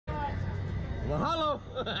Mahalo!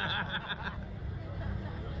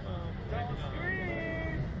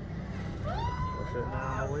 What's it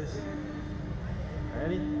now, boys?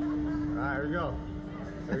 Ready? Alright, here we go.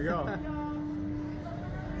 Here we go.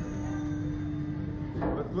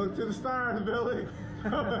 Let's look to the stars, Billy.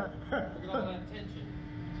 Look at all that tension.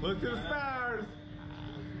 Look to the stars.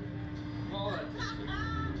 All that tension.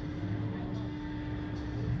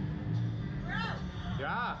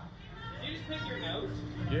 Yeah. Did you just pick your nose?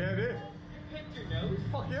 Yeah, it is. You picked your nose?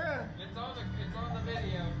 Fuck yeah. It's on the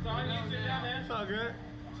video. It's on YouTube down there. It's all good.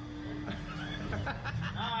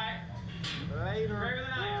 Alright. Later. Braver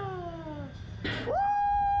than I am. Woo!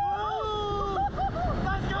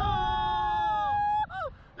 Let's go!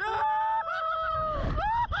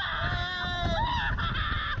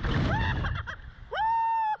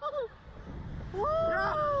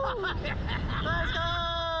 Let's go!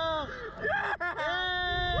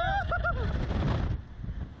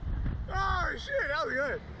 Oh shit, that was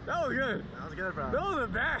good. That was good. That was good, bro. That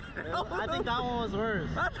wasn't bad. I think that one was worse.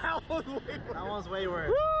 That was way worse. That one's way worse.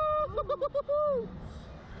 Woo!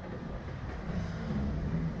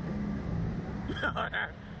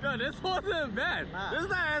 No, this wasn't bad. Nah. This is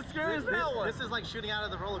not as scary as that one. This is like shooting out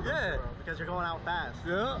of the roller coaster, Yeah. bro, because you're going out fast.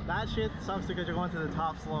 Yeah. That shit sucks because you're going to the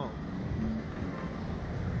top slow.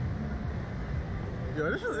 Yo,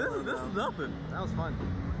 this is nothing. That was fun.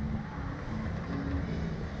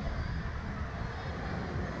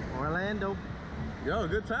 Orlando. Yo,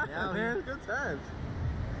 good times, Yeah, man. Good times.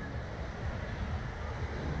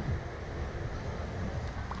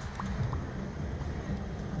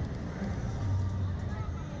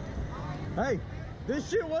 Hey, this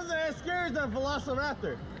shit wasn't as scary as that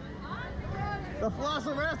Velociraptor. The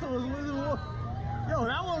Velociraptor was yo,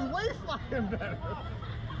 that was way fucking better.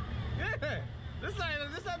 Yeah, this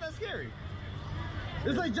not that scary.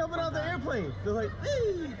 It's like jumping out the airplane. It's like,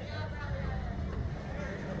 eee.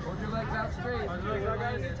 Hold your legs out straight. Hold your legs out,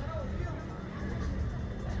 guys.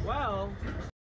 Well.